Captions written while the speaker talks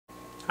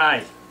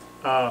Hi,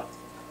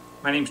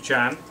 my name's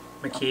John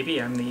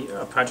McCabe. I'm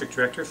the project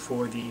director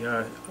for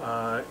the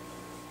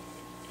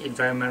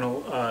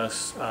environmental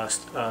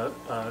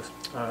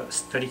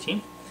study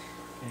team.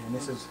 And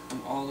this is...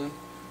 I'm Alden.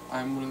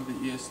 I'm one of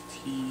the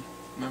EST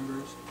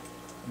members.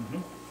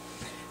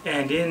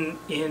 And in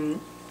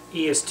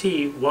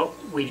EST, what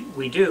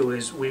we do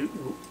is we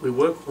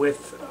work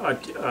with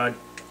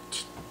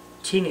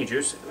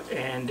teenagers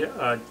and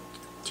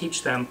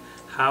teach them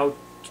how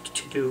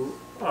to do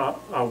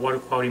water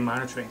quality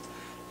monitoring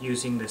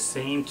using the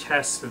same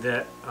tests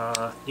that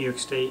New York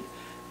State,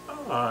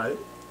 our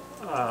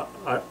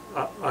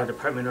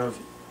Department of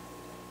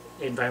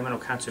Environmental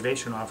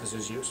Conservation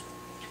officers use.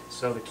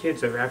 So the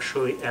kids are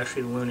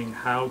actually learning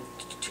how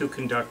to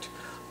conduct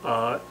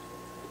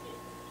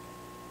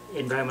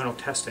environmental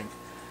testing.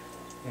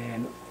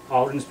 And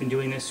Alden's been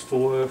doing this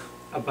for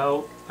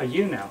about a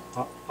year now,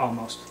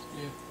 almost.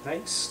 Yeah.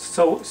 Right.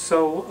 So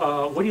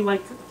what do you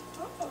like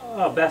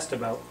best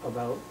about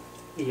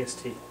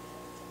EST?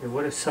 And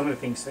what are some of the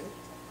things that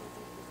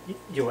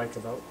you like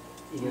about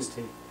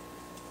EST?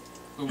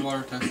 The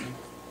water testing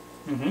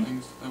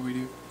things that we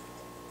do.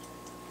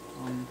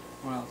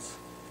 What else?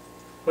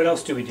 What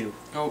else do we do?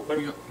 Oh,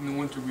 in the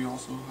winter we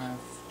also have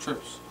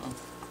trips of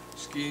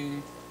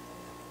skiing,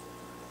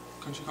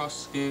 country cross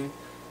skiing,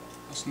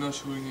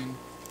 snowshoeing, and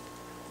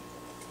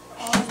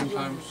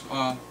sometimes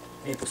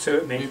Maple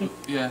syrup making.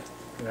 yeah.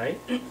 Right.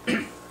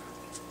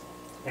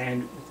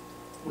 And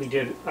we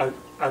did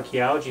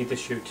archaeology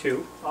this year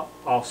too,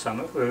 all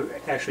summer. We're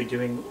actually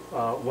doing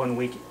 1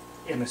 week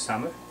in the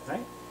summer,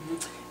 right?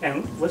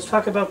 And let's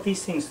talk about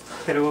these things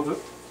that are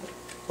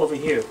over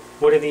here.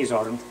 What are these,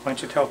 Autumn? Why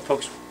don't you tell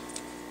folks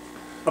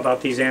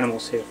about these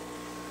animals here?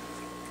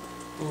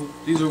 Well,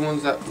 these are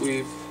ones that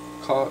we've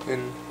caught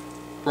and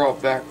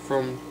brought back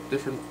from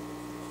different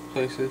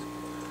places.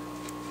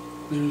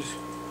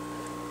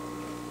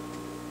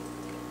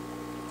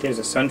 There's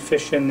a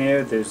sunfish in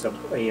there. There's a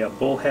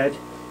bullhead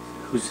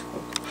who's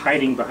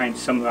hiding behind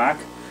some rock.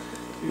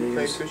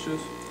 Crayfishes.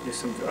 There's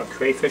some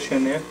crayfish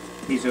in there.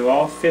 These are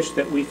all fish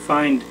that we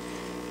find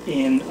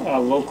in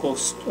local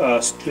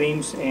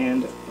streams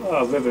and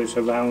rivers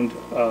around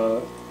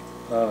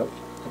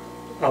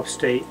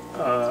upstate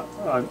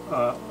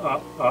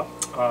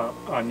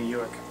New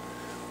York.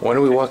 Why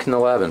don't we walk in the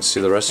lab and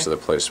see the rest of the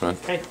place, man?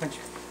 Okay, why don't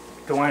you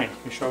go on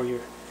and show you.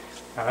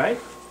 All right.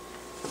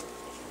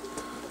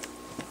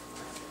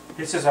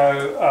 This is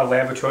our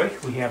laboratory.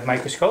 We have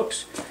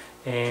microscopes,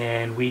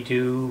 and we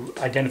do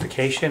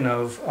identification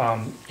of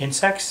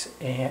insects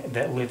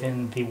that live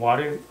in the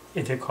water.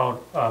 They're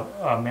called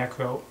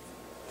macro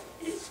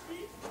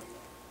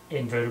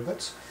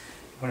invertebrates.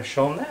 You want to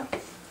show them that?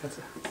 That's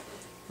a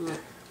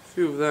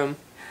few of them.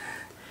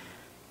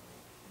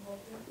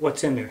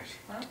 What's in there?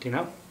 Do you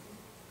know?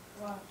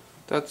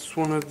 That's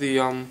one of the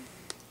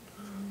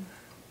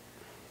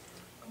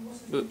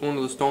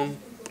stone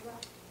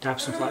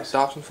dobson flies.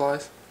 Dobson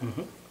flies.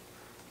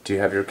 Do you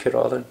have your kit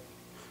all then?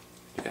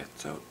 Yeah,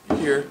 it's out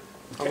here.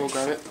 I'll go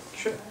grab it.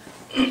 Sure.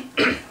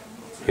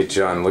 Hey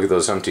John, look at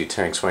those empty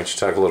tanks. Why don't you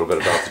talk a little bit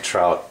about the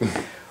trout?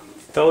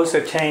 Those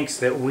are tanks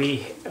that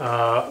we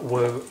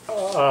were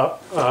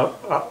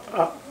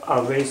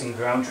raising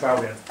ground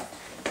trout in.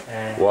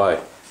 And Why?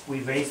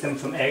 we raised them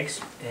from eggs,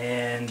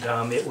 and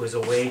it was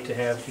a way to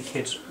have the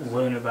kids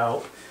learn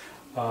about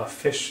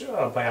fish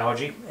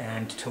biology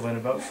and to learn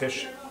about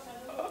fish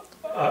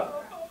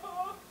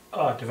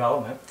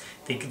development.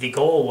 The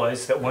goal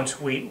was that once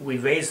we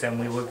raised them,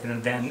 we were going to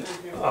then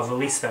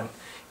release them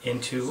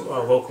into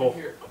local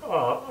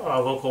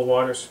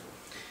waters.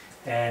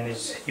 And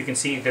as you can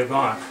see, they're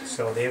gone.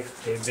 So they've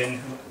been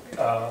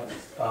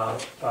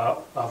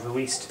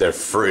released. They're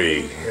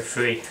free. They're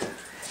free.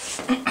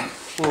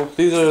 Well,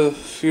 these are a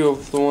few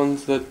of the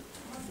ones that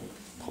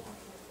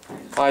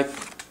I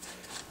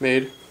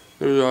made.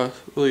 They're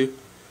really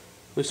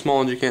small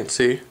ones you can't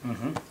see.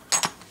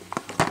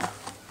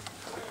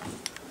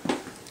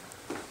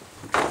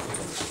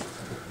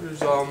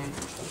 There's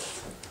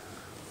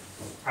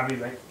I'll be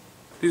right.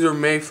 These are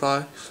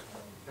mayflies.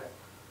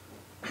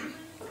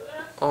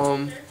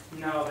 No,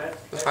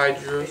 The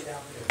hydra.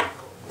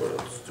 What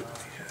else do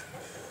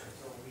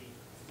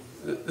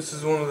we have? This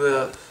is one of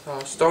the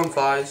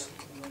stoneflies.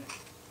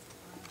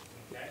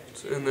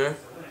 It's in there.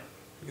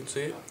 You can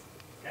see it.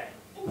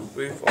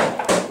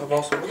 I've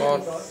also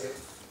caught.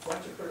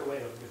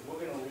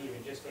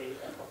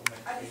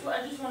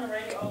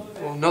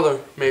 Well, another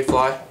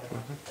mayfly.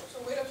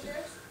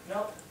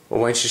 Well,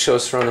 why don't you show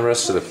us around the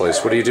rest of the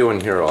place? What are you doing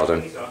here,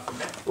 Alden?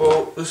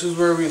 Well, this is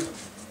where we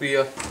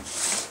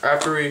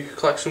after we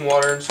collect some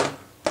water and some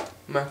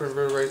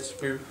macroinvertebrates,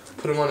 we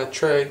put them on a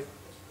tray.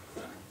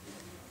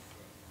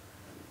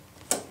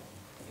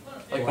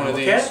 Like one of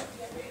these.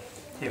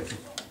 Here,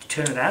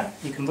 turn it on.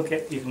 You can look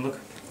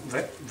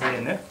right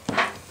in there.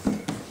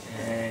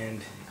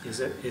 And is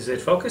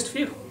it focused for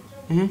you?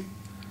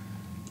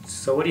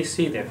 So what do you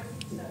see there?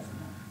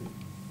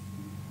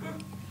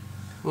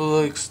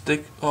 Little like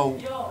stick. Oh,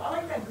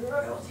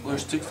 they're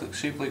sticks like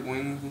shaped like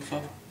wings and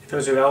stuff.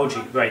 Those are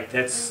algae, right?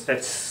 That's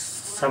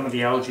some of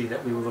the algae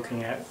that we were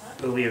looking at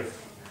earlier.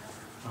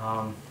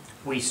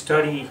 We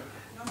study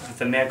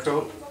the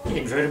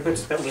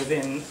macroinvertebrates that live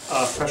in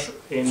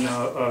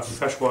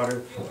fresh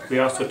water. We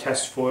also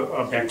test for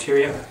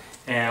bacteria,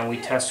 and we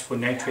test for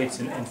nitrates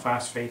and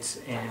phosphates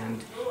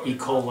and E.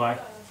 coli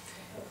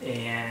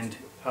and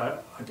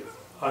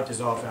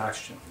dissolved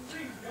oxygen.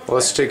 Well,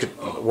 let's take a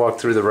walk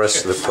through the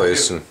rest of the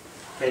place and.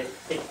 Hey,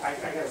 I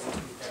got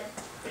something.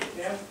 Hey,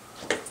 Dad,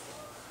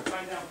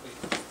 find down, please.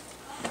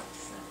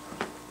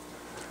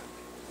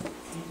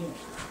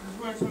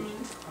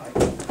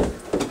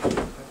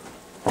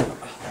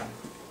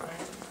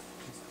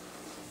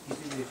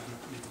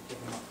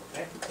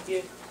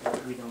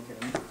 We don't get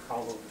them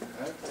all over,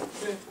 right?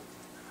 Okay.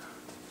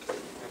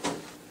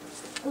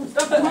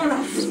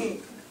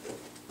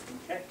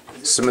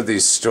 Some of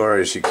these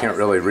stories you can't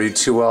really read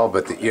too well,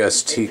 but the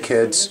EST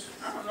kids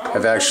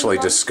have actually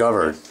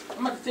discovered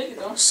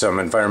some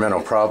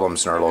environmental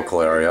problems in our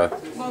local area.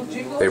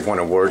 They've won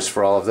awards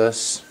for all of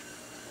this.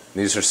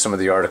 These are some of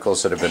the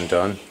articles that have been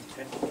done.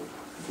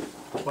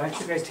 Why don't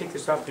you guys take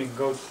this off and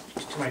go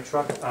to my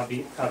truck? I'll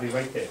be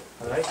right there.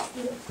 All right?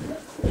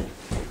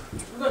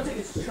 We're gonna take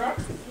his truck.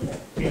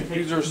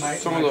 These are My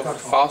some of the truck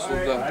home. fossils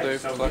All that right, they've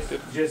so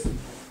collected. Just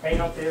hang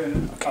out there,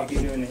 and I'll be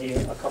there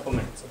in a couple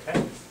minutes.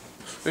 Okay?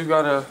 We've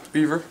got a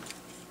beaver.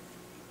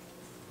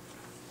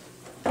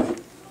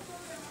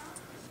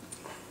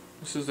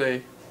 This is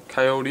a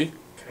coyote.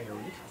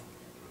 Coyote.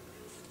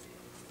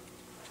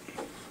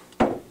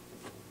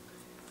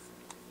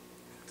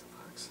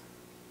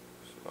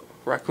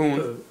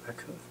 Raccoon.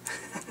 Raccoon.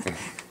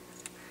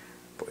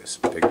 Boy,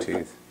 some big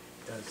teeth.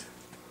 Does.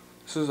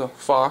 This is a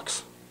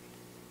fox.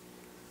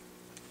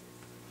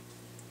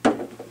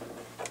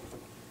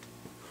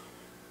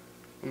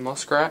 A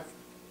muskrat.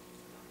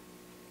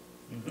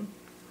 Mm-hmm.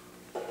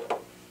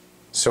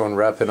 So in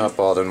wrapping up,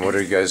 Alden, what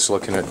are you guys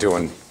looking at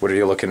doing? What are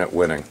you looking at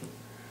winning?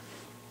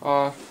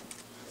 The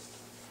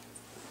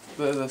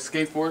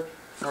skateboard,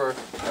 or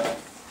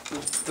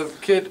the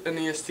kid in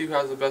EST who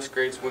has the best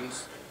grades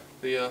wins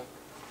the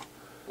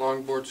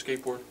longboard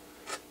skateboard.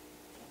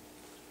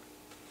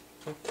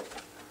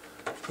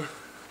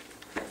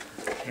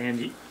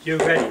 And you're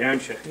ready,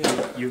 aren't you?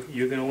 Yeah.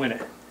 You're gonna win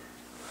it.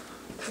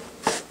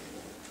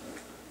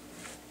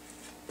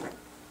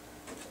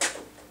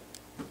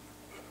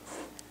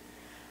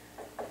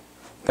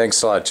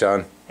 Thanks a lot,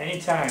 John.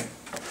 Anytime.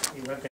 You let